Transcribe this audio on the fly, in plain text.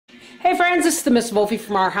Hey friends, this is the Miss Wolfie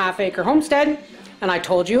from our Half Acre Homestead, and I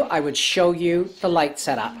told you I would show you the light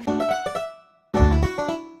setup.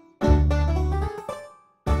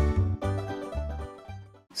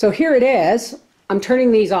 So here it is. I'm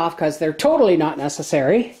turning these off because they're totally not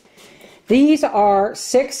necessary. These are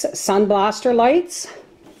 6 Sunblaster lights,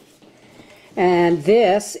 and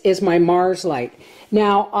this is my Mars light.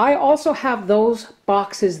 Now I also have those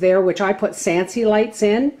boxes there which I put Sansi lights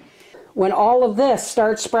in. When all of this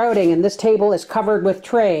starts sprouting and this table is covered with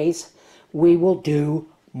trays, we will do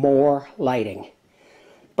more lighting.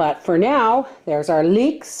 But for now, there's our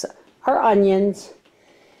leeks, our onions,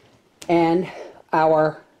 and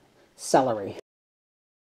our celery.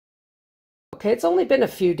 Okay, it's only been a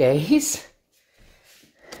few days,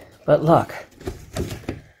 but look.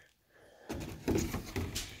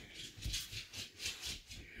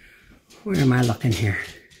 Where am I looking here?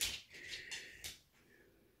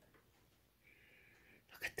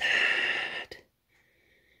 Look at that.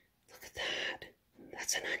 Look at that.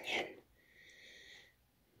 That's an onion.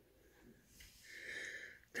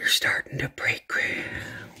 They're starting to break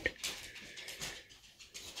ground.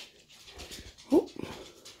 Oh.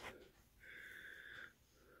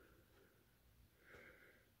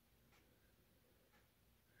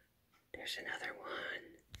 There's another one.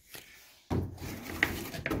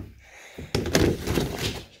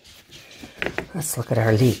 Let's look at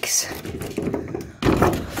our leeks.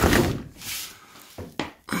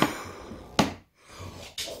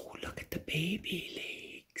 Oh, look at the baby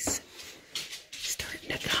leeks. Starting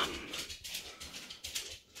to come.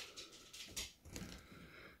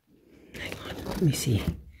 Hang on, let me see.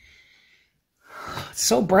 It's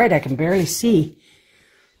so bright I can barely see.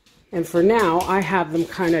 And for now, I have them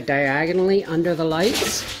kind of diagonally under the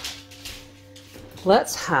lights.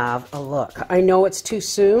 Let's have a look. I know it's too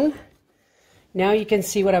soon. Now you can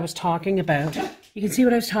see what I was talking about. You can see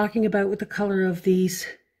what I was talking about with the color of these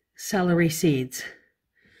celery seeds.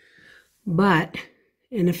 But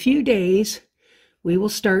in a few days, we will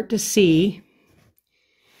start to see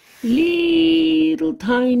little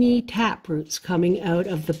tiny tap roots coming out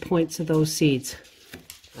of the points of those seeds.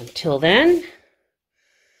 Until then,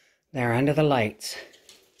 they're under the lights.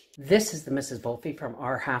 This is the Mrs. Wolfie from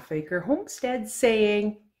our Half Acre Homestead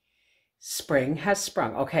saying, spring has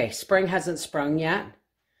sprung. Okay, spring hasn't sprung yet,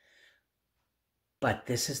 but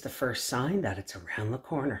this is the first sign that it's around the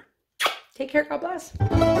corner. Take care, God bless.